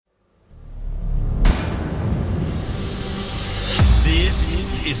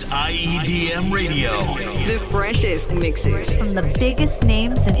is iEDM Radio. The freshest mixes from the biggest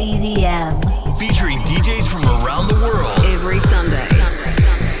names in EDM. Featuring DJs from around the world. Every Sunday.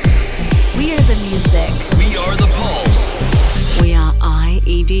 We are the music. We are the pulse. We are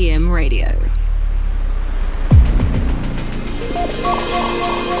iEDM Radio.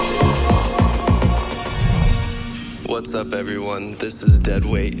 What's up, everyone? This is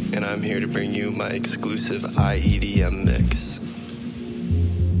Deadweight, and I'm here to bring you my exclusive iEDM mix.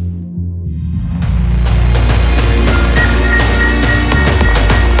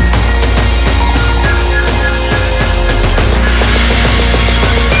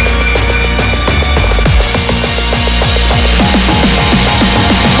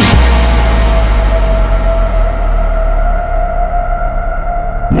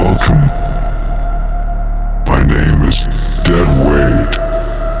 Welcome. My name is Deadweight.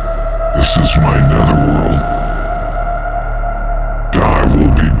 This is my netherworld.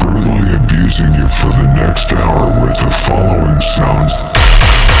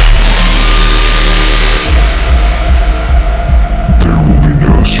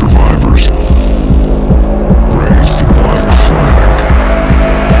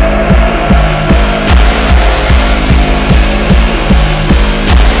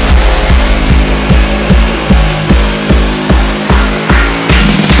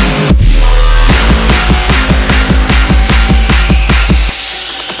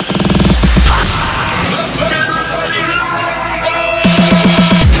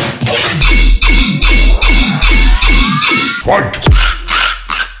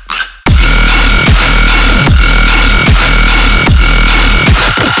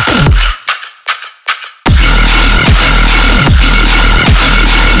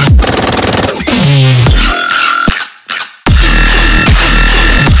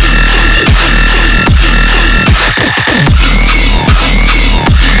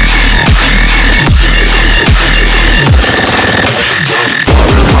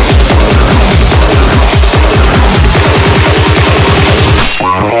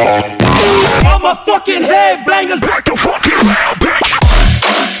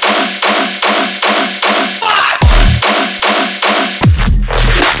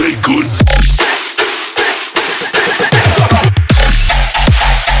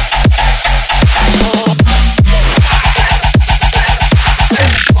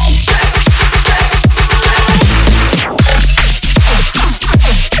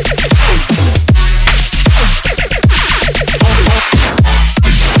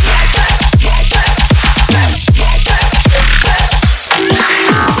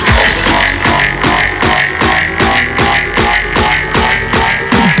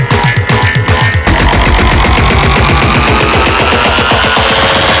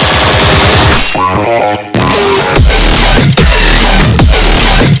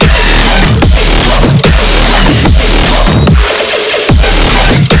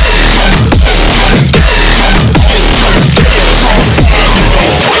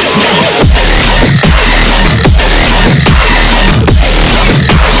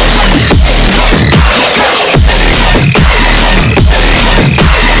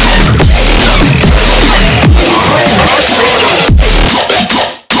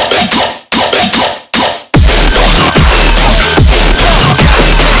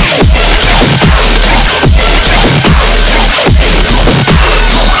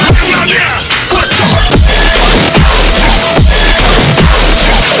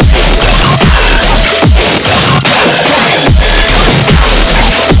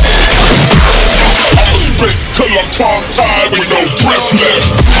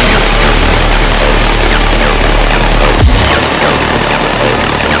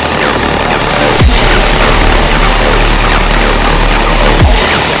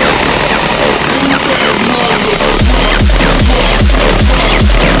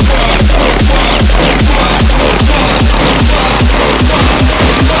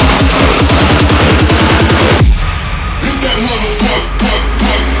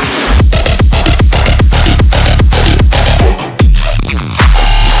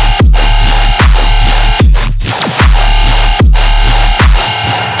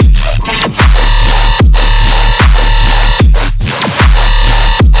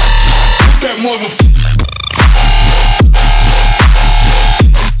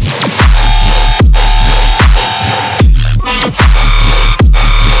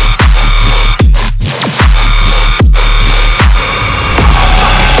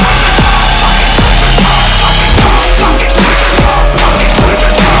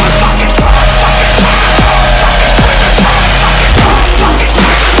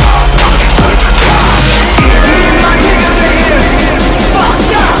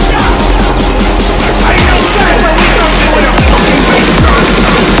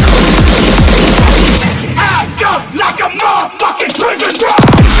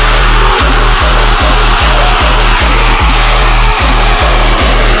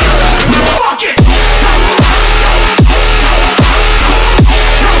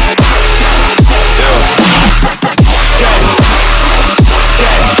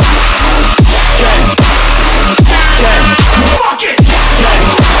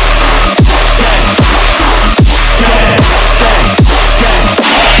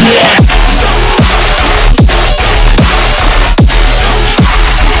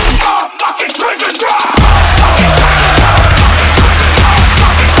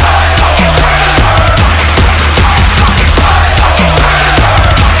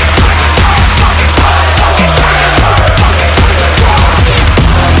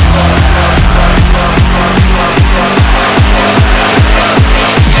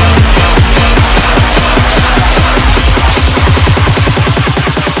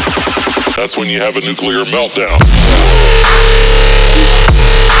 that's when you have a nuclear meltdown.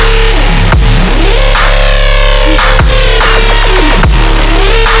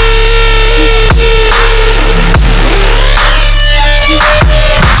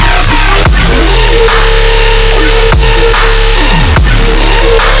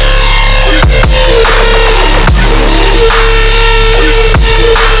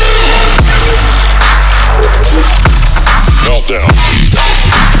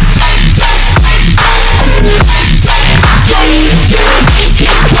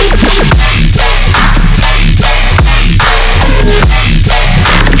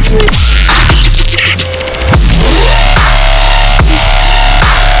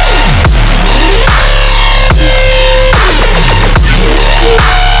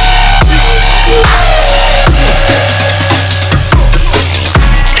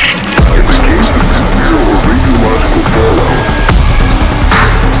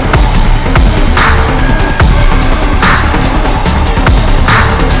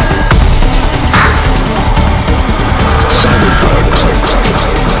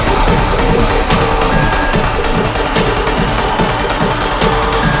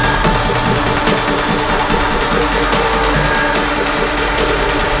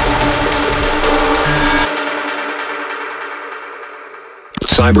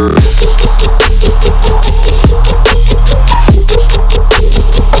 Cyber.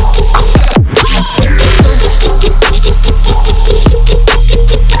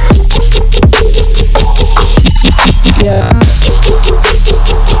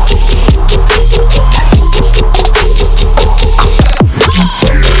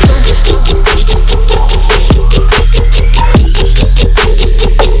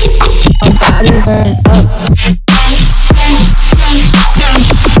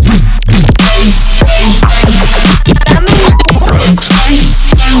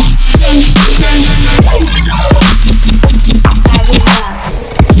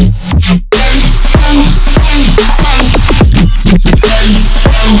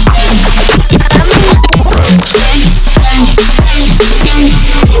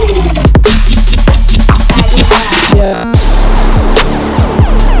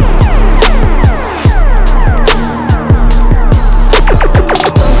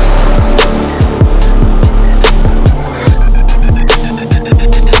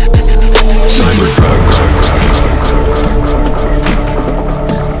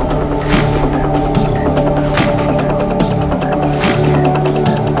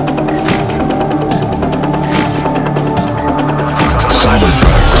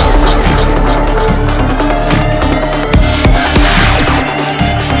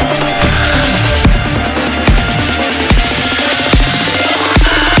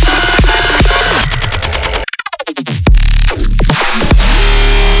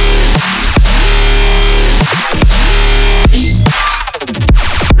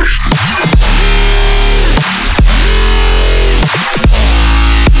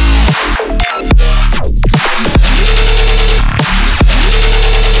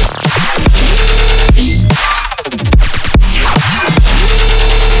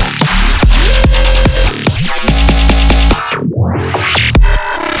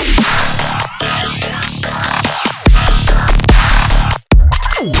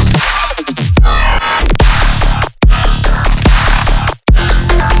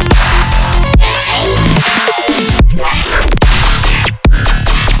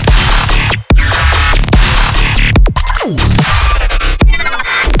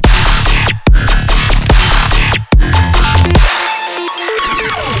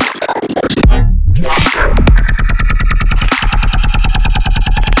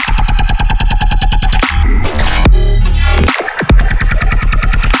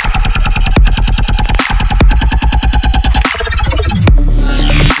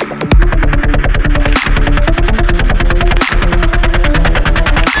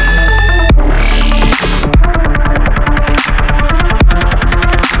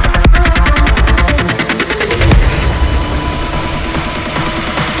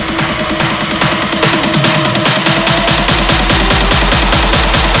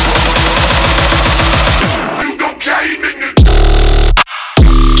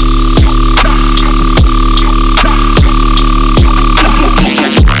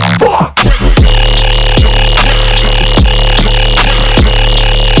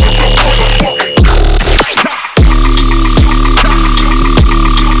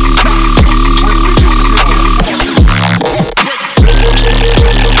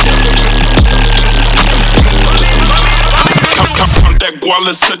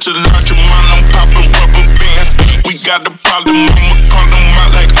 It's such a large amount, I'm popping rubber bands. We got a problem, I'ma call them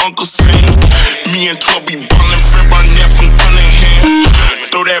out like Uncle Sam. we ballin', Fred Barnett from Cunningham.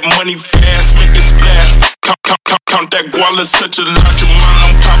 Throw that money fast, make it splash. Count that guala, such a large amount,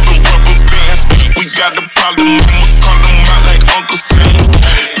 I'm poppin' rubber bands. We got a problem, I'ma call him out like Uncle Sam.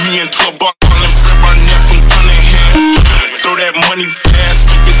 Me and 12 ballin', Fred Barnett from Cunningham. Throw that money fast,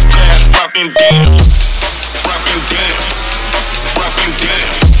 make it splash. Rockin' damn, rockin' damn, rockin' damn,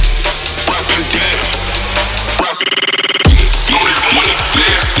 rockin' damn, rockin'. Blow that money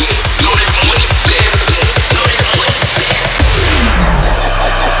fast, blow that money fast, blow that money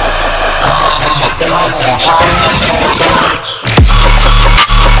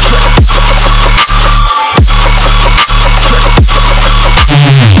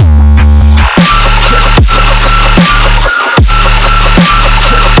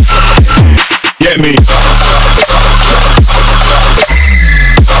Get me.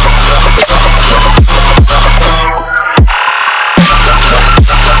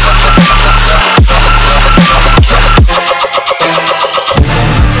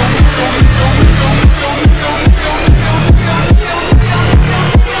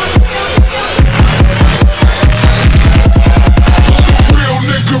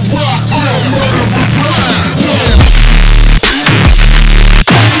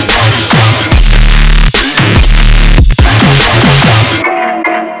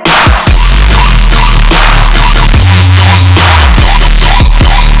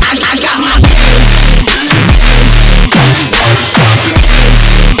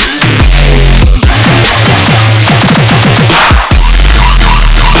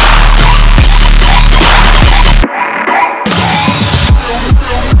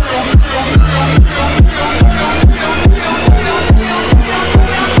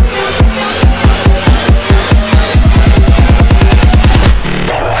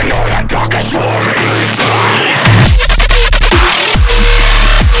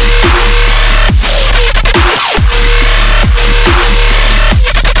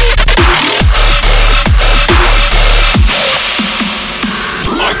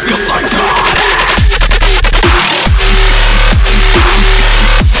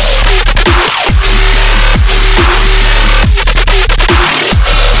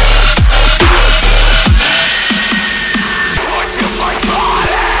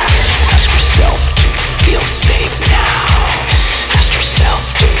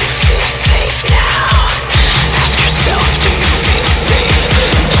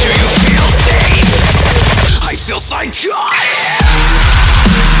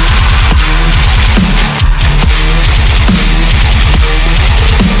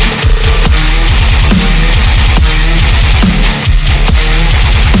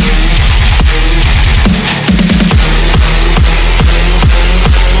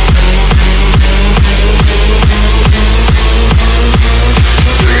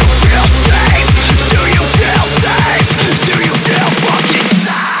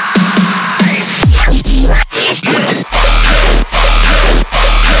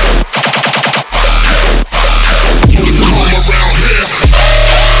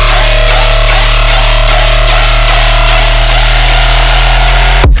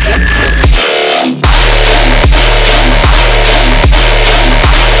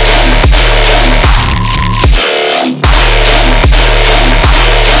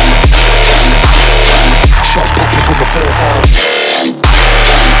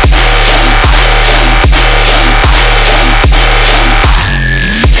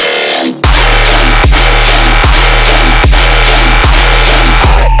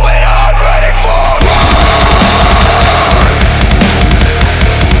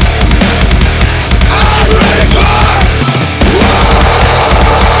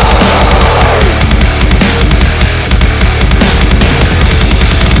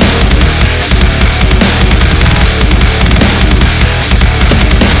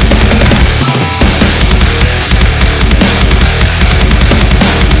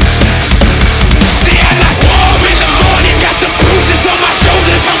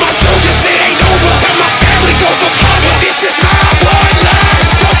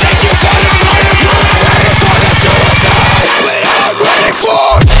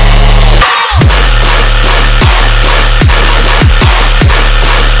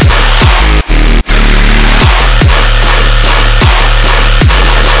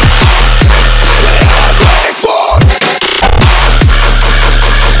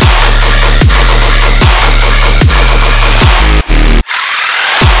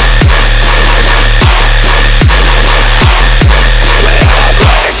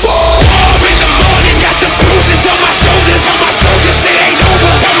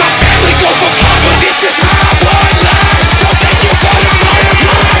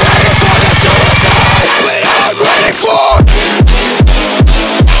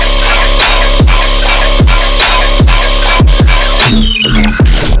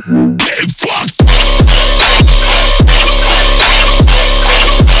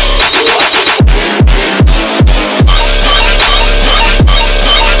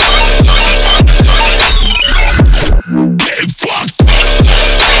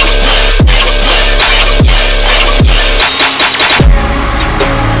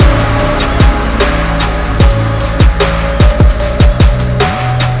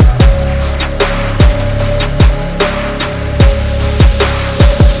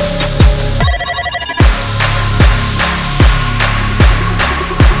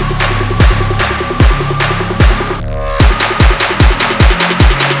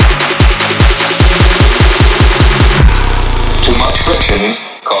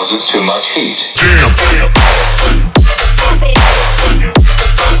 causes too much heat.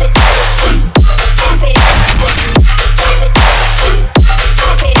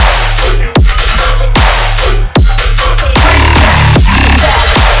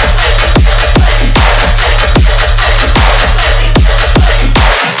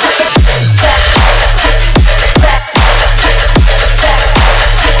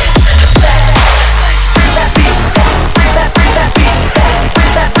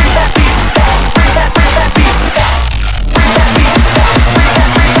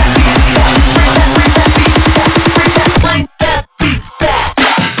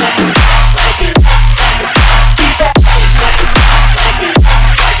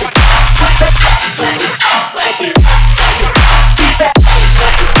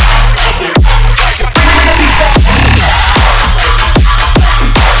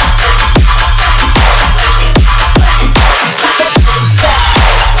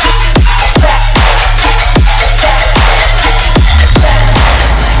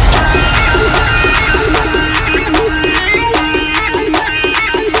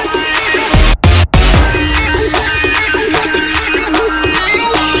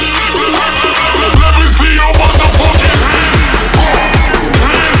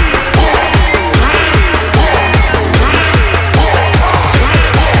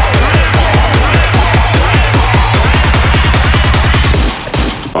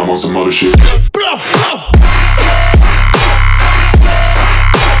 I'm on some other shit.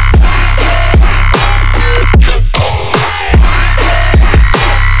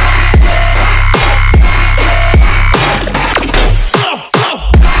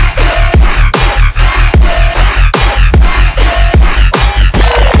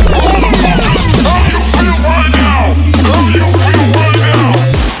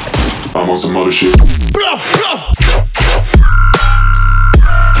 I'm on some other shit.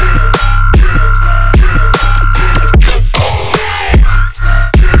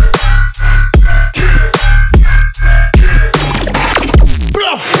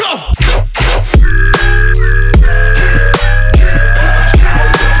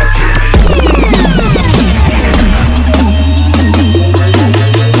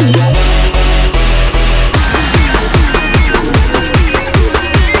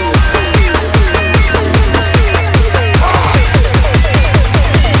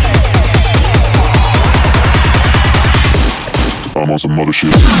 I'm on some other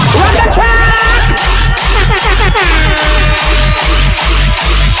shit. Run the track!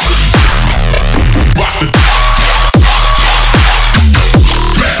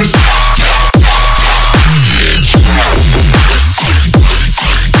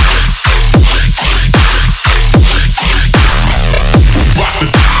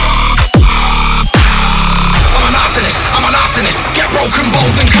 I'm an arsonist, get broken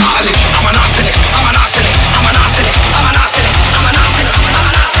bones in college. I'm an arsonist, I'm an arsonist, I'm an arsonist, I'm an arsonist, I'm an arsonist, I'm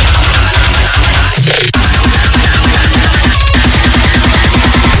an arsonist.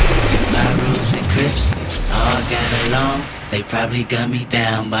 My rules and Crips all got along. They probably gun me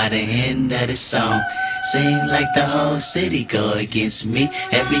down by the end of the song. Seem like the whole city go against me.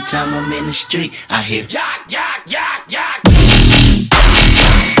 Every time I'm in the street, I hear yak, yak, yak, yak.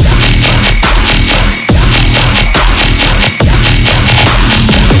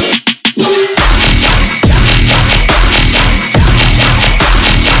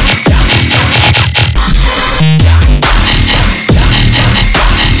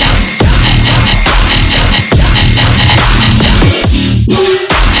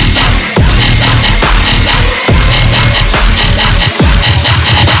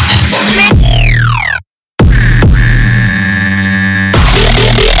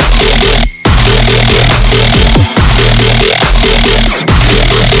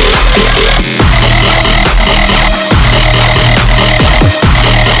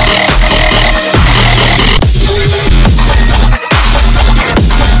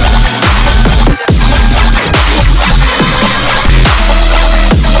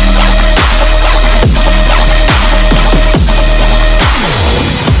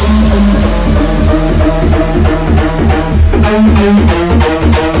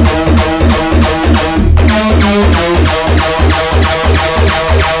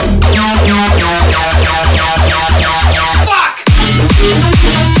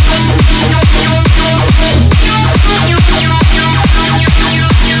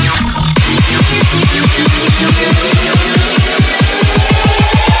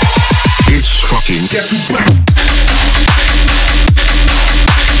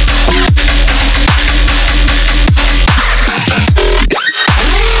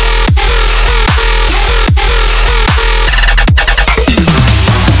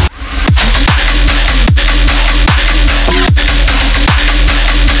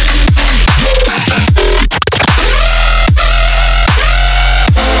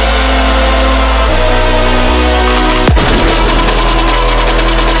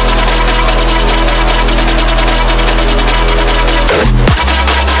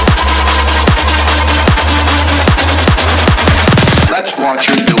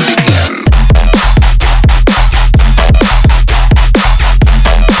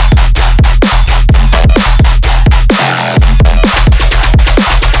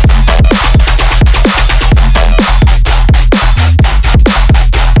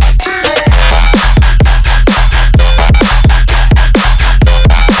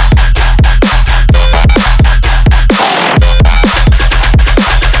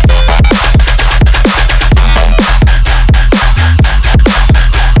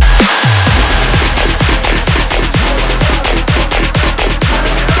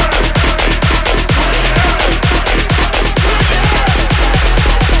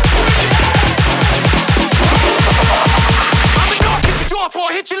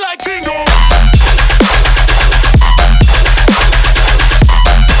 hit you like jingle.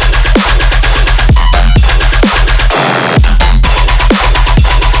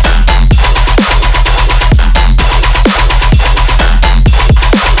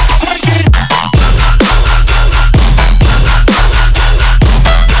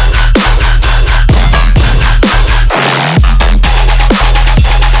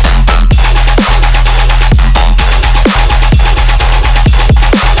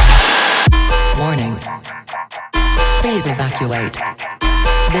 Please evacuate.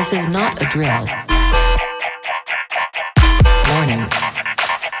 This is not a drill. Warning.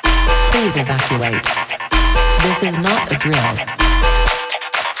 Please evacuate. This is not a drill.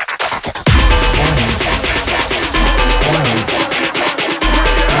 Warning. Warning.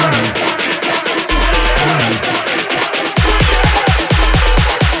 Warning. Warning.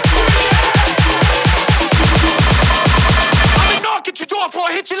 I'ma knock at your door before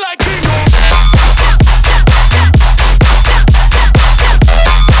I hit you like jingle.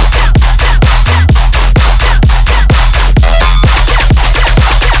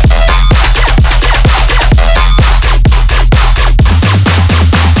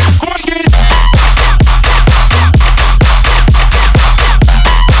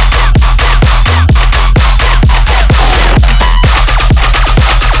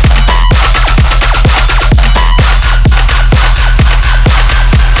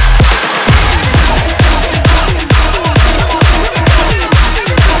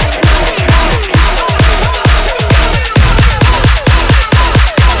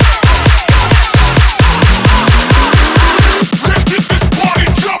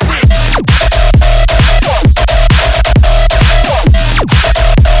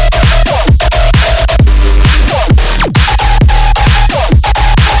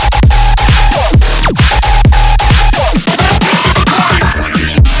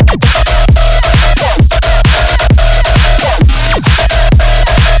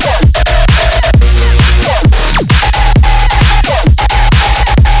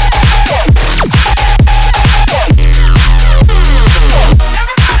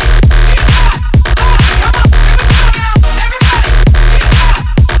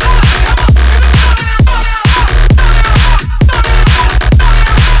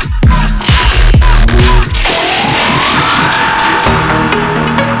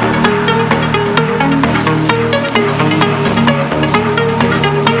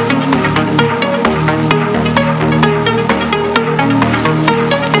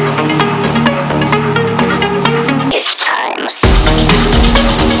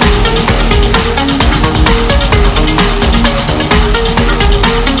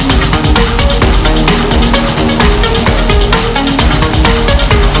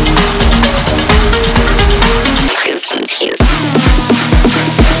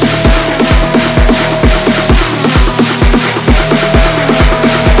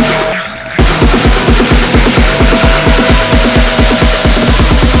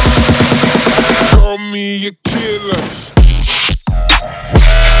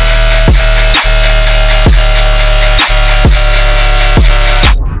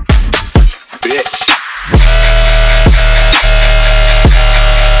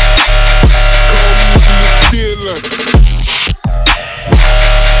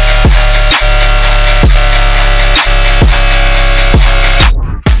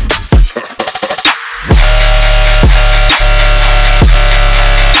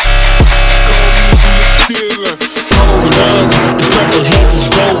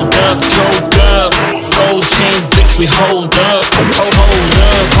 We hold up, hold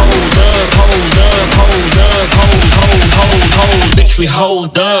up, hold up, hold up, hold, bitch, we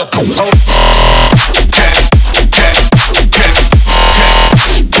hold up.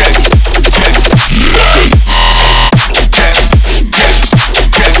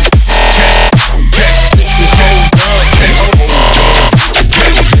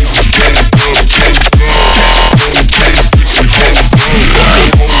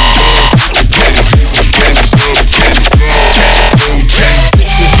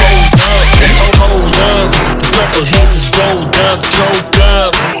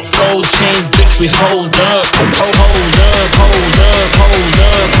 We hold up, hold up, hold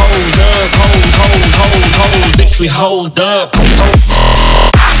up, hold up, hold, bitch, we hold up.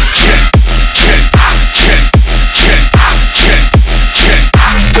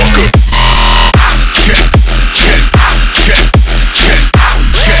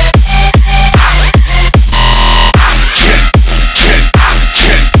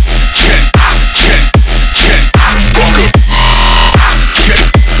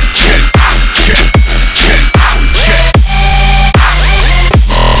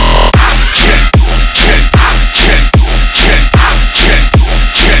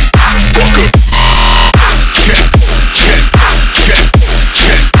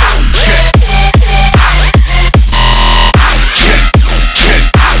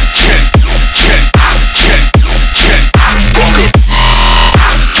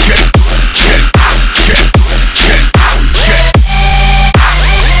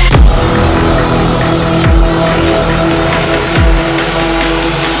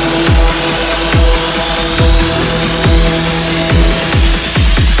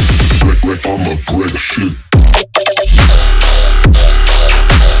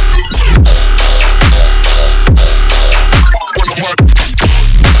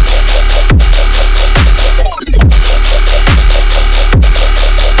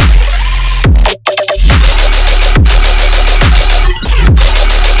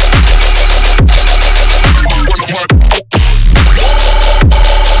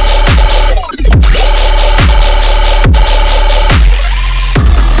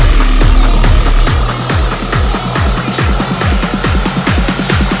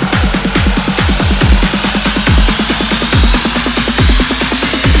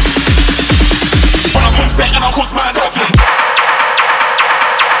 cause mine.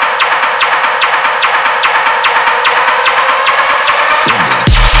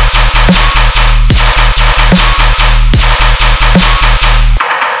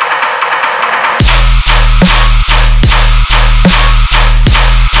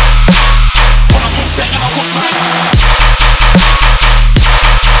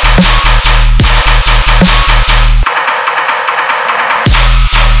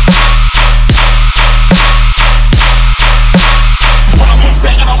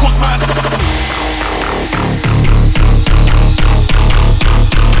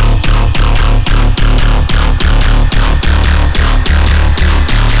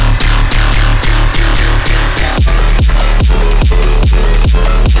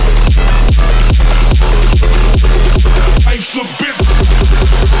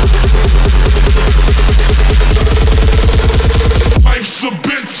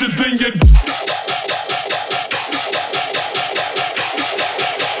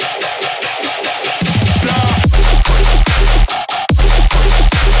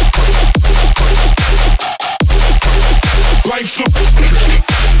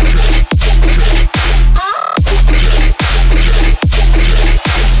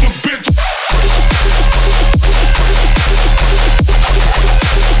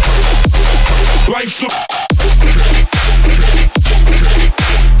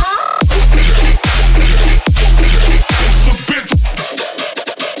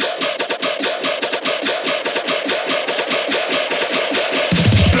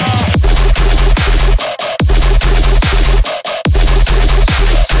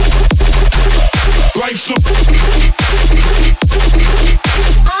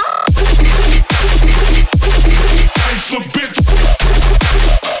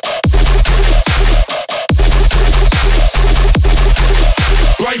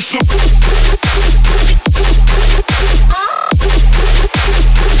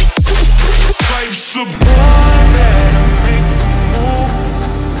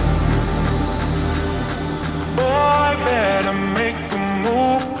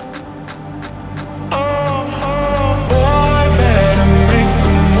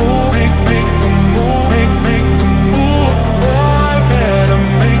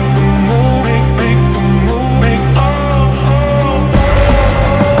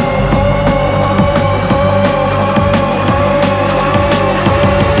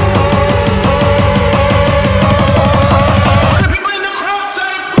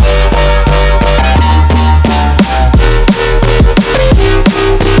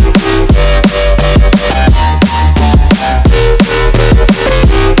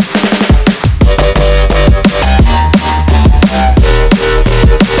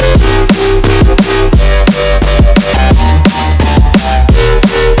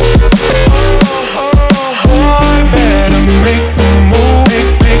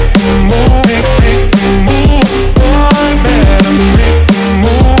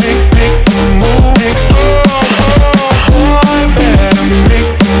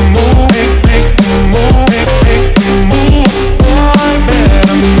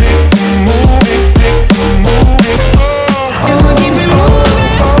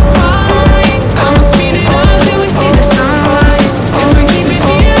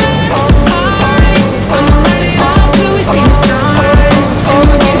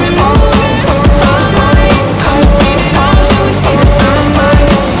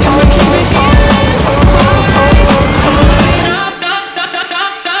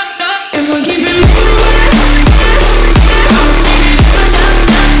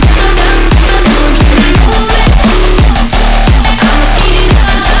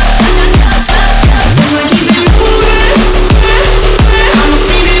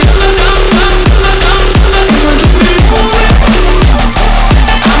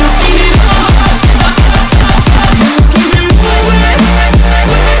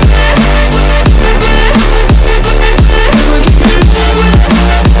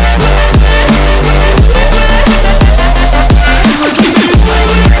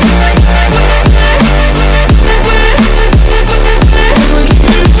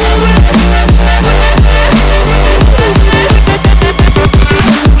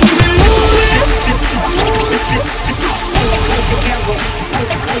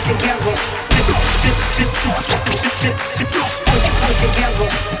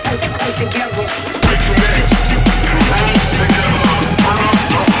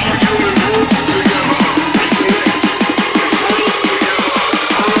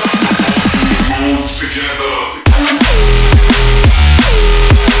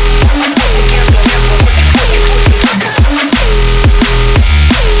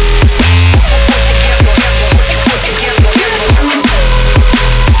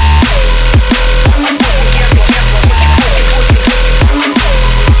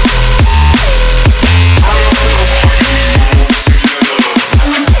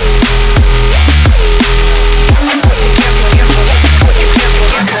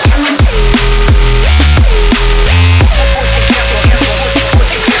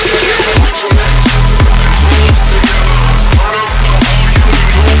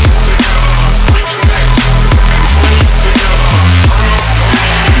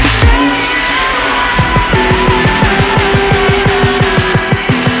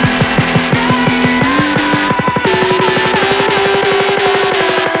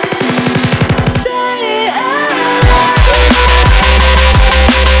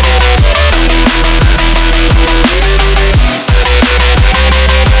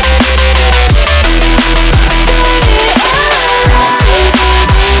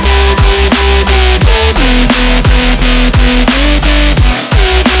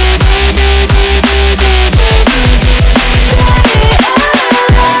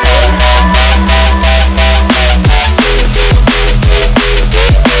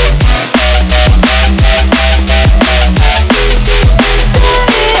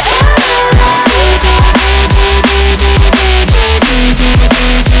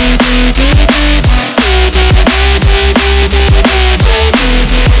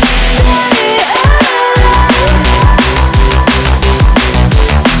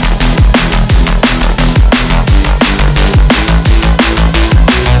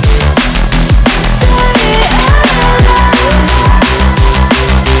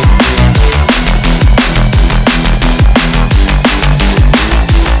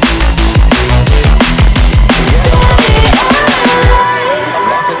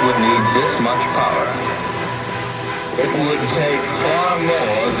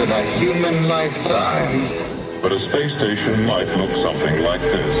 in a human lifetime. But a space station might look something like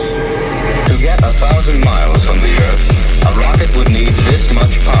this. To get 1,000 miles from the Earth, a rocket would need this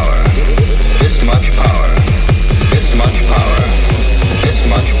much power, this much power, this much power, this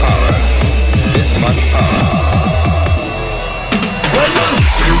much power, this much power.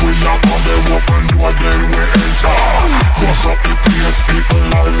 See we lock on the open door, then we enter. Bust up the place, people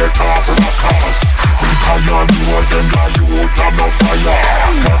are let off rock us. Because you know them like you out of no fire.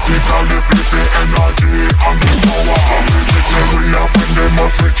 Practically place the energy and the power. Say we are friend, they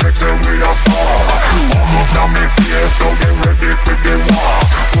must reject, say we are star. Come up now me face, so get ready for the war.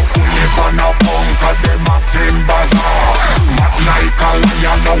 But we live on a punk, cause them acting bazaar. Mad like a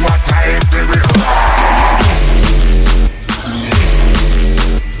lion, know what time for it roar.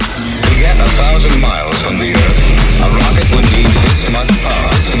 To get 1,000 miles from the Earth, a rocket would need this much power,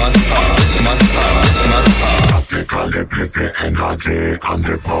 this much power, this much power, this much power. Practically place the energy and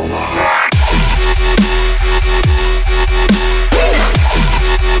the power.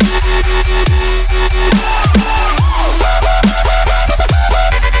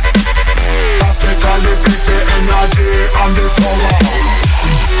 Practically place the energy and the power.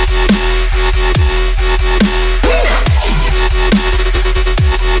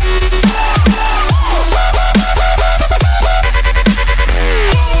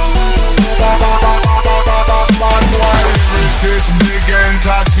 This big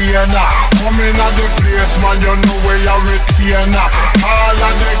entertainer coming at the place, man, you know where you're retainer. All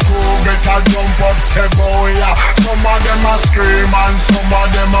of the crew better jump up, say boy, yeah. Some of them a scream and some of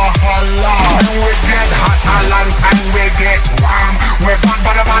them a holler. When we get hot a long time, we get warm. We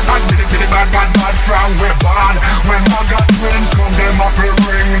bad, bitty, bad, from we bad. When Maga twins come, them up we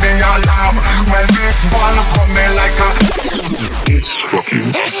ring the alarm. When this one coming like a it's fucking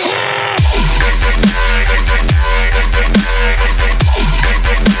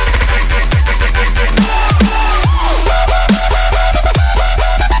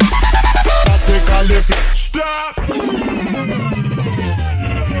stop.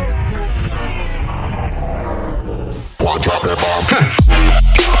 One drop the bomb.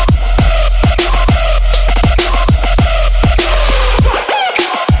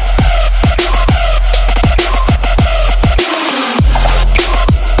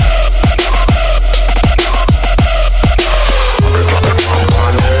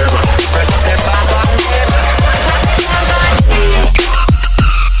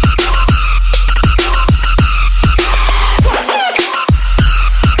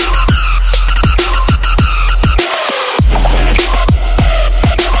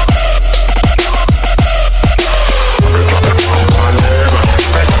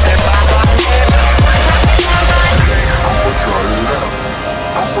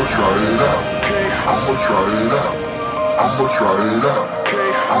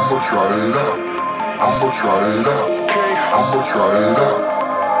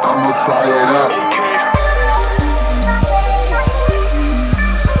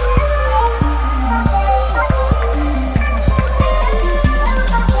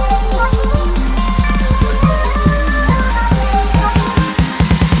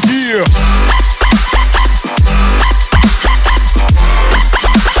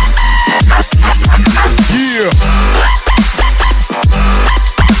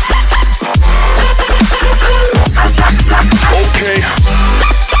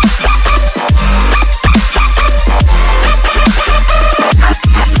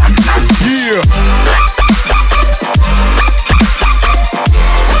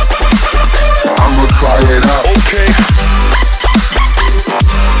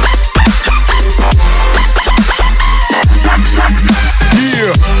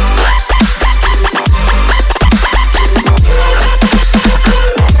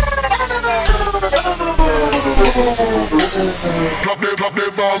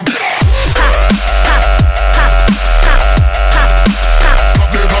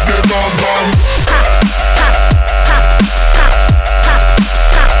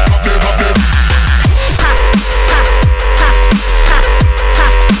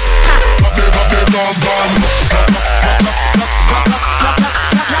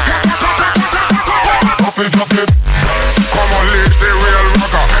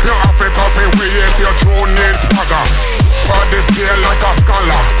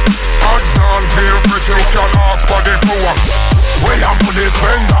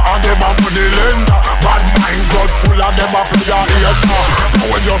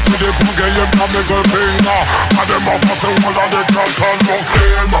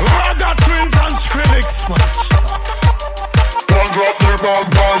 I got twins and Skrillex, man. One drop the bomb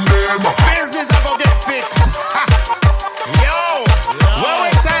on them. Business I go get fixed. Yo, where we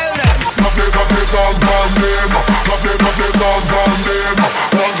time?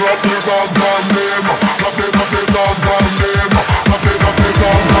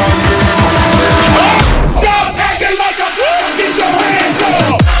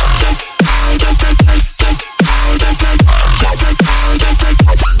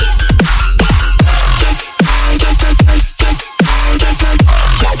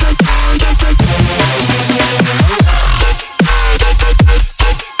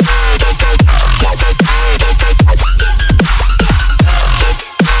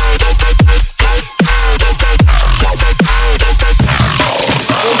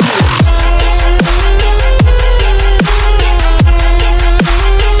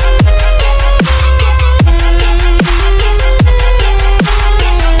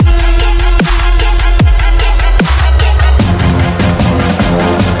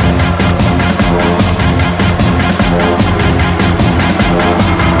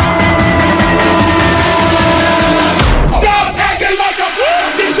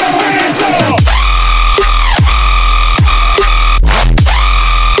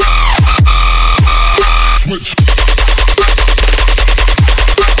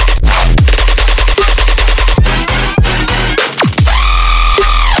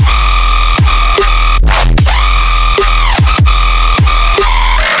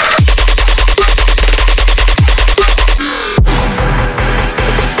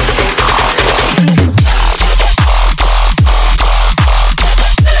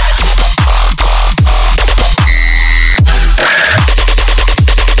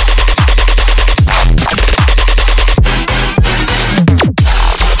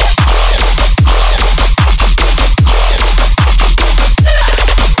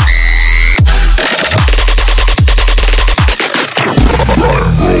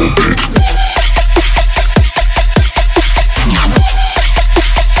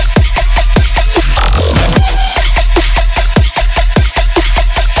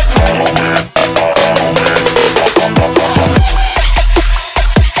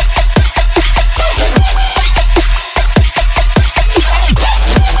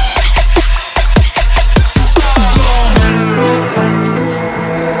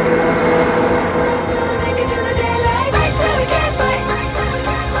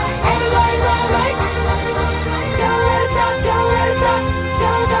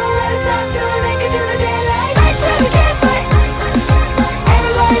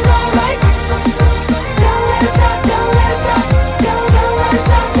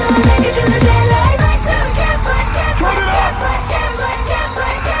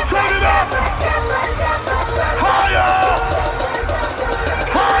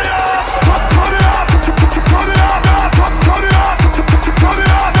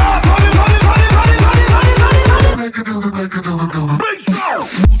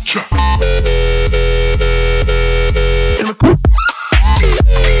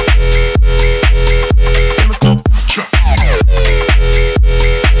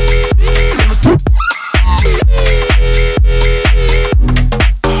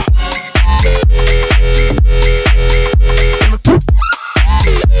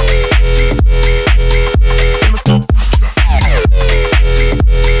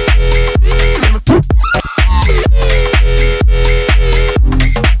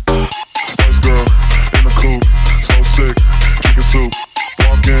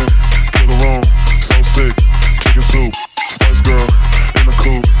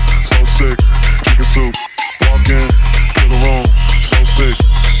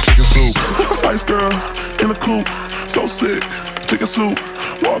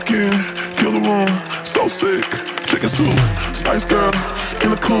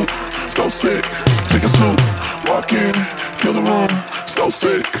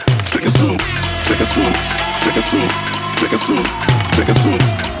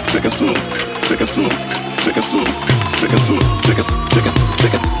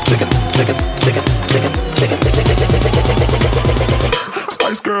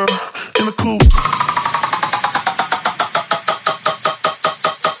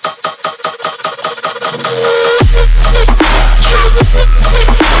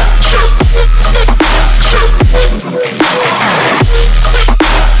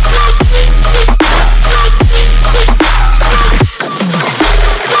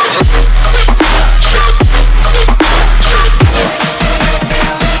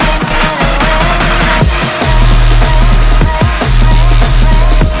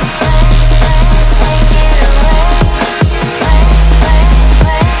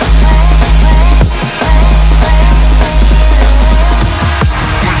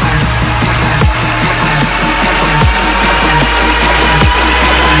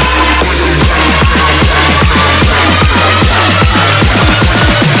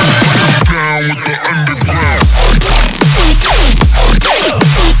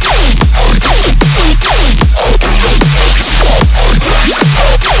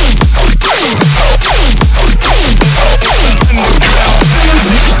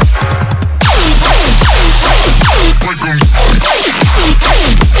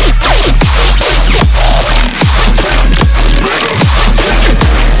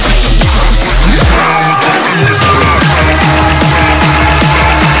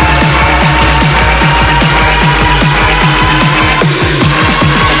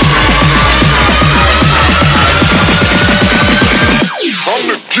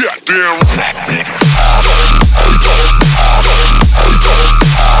 damn tactics.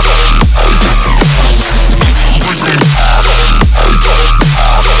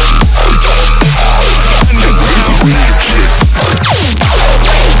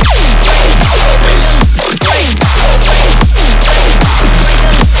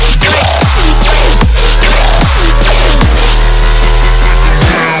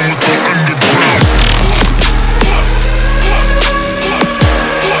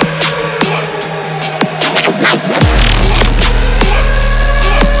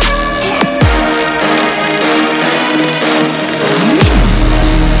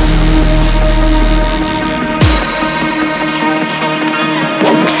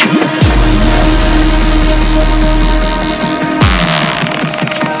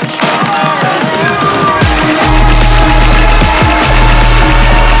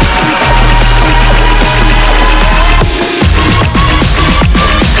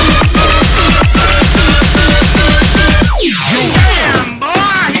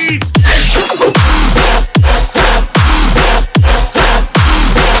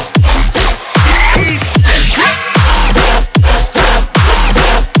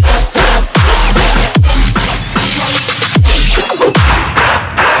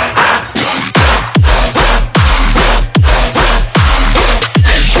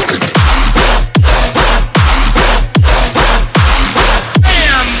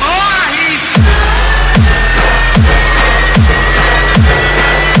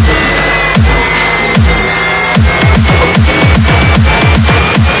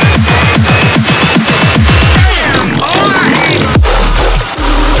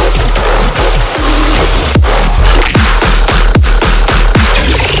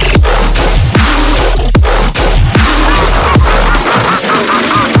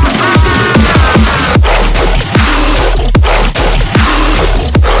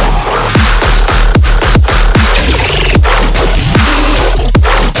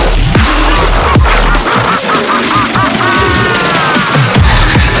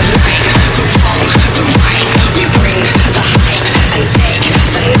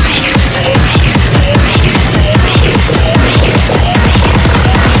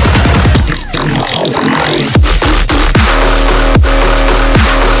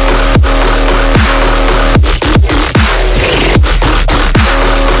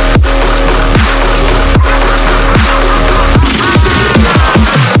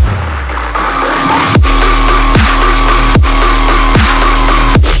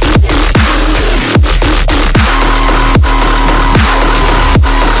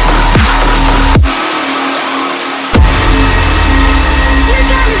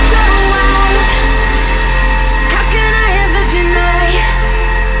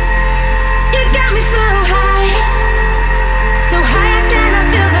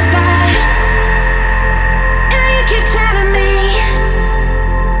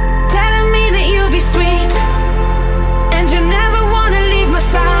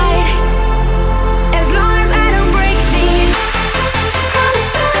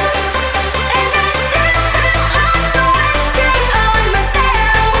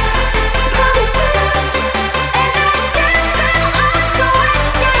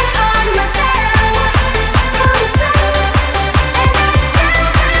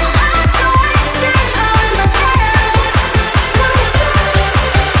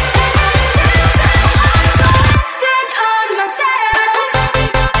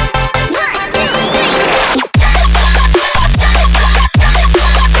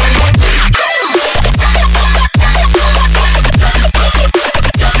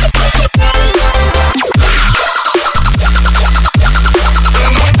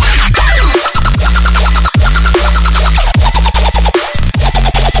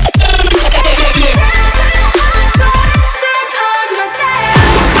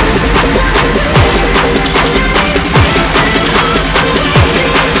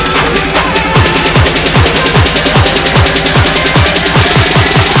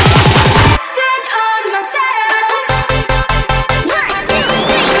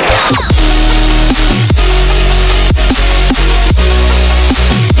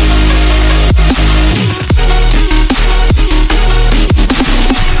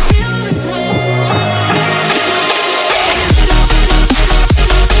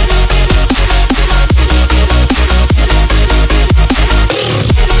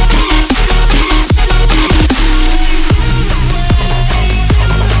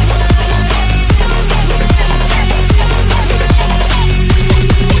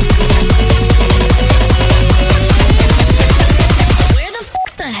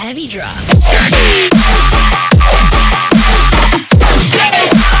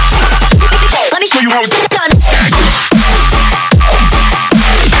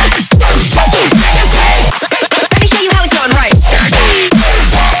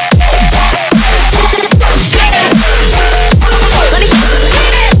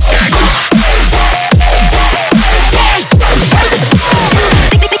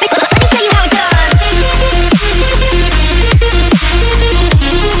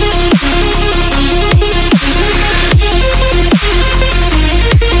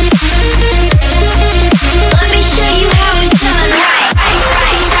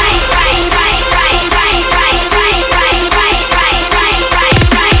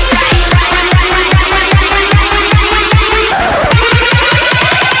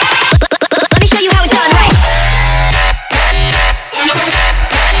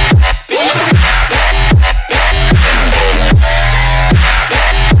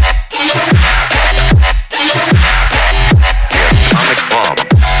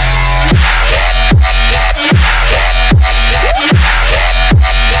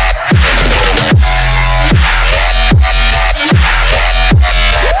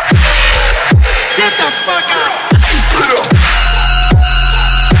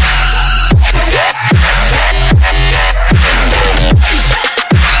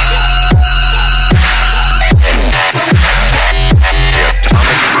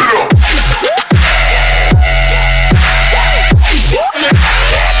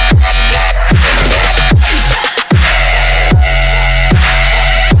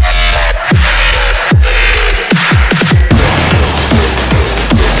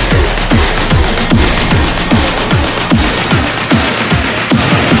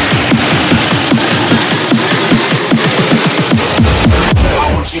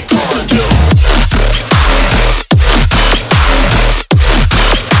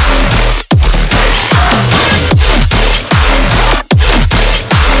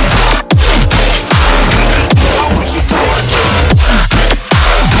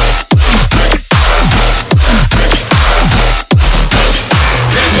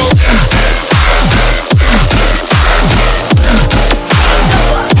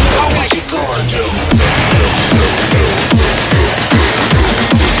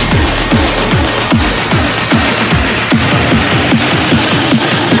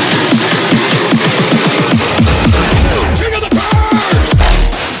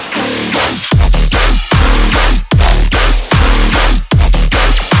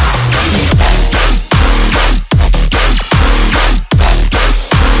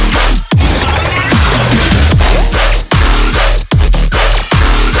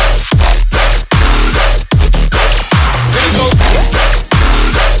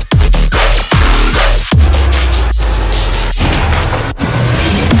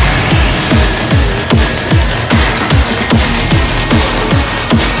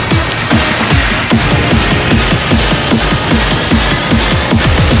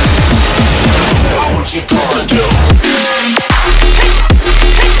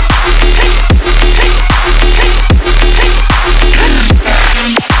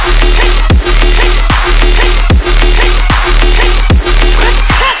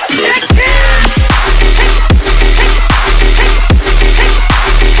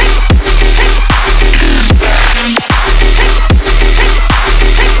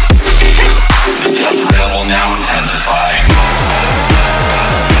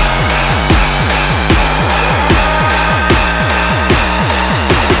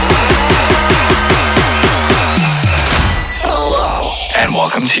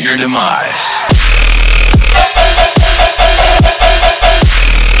 welcome to your demise.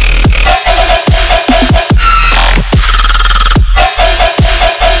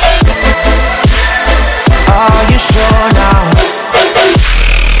 Are you sure now?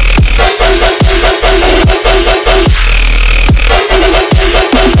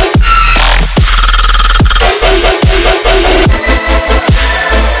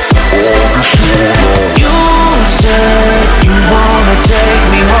 You said you wanna take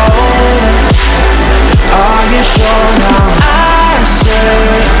me home. Are you sure now? I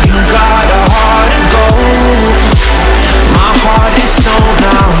said you got a heart of gold. My heart is stone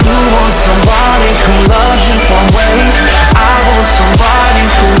now. You want somebody who loves you one way. I want somebody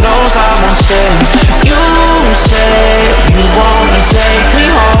who knows I won't stay. You said you wanna take me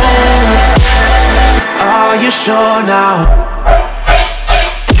home. Are you sure now?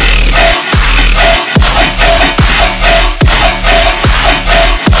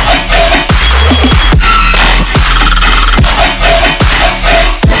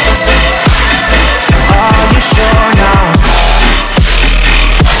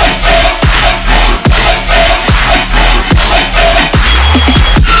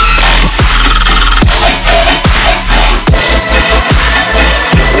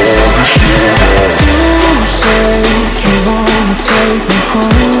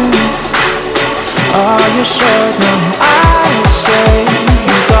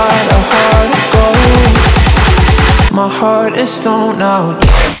 My heart is stone now.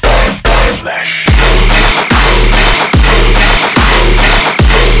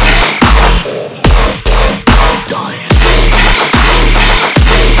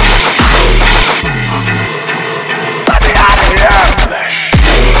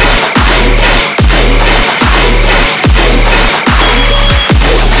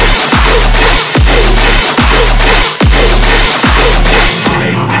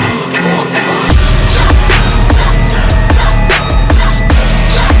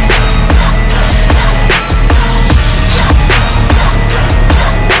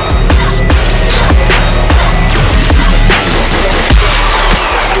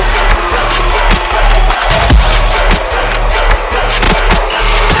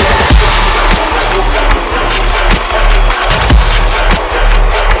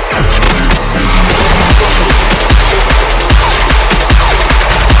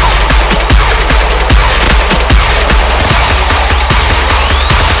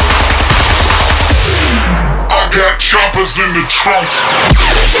 Choppers in the trunk.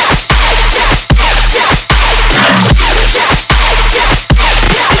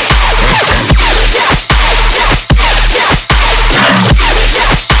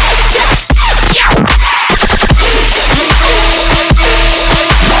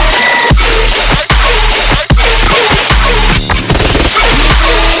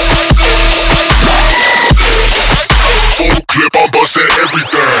 Full clip, I'm busting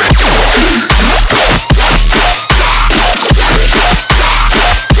everything.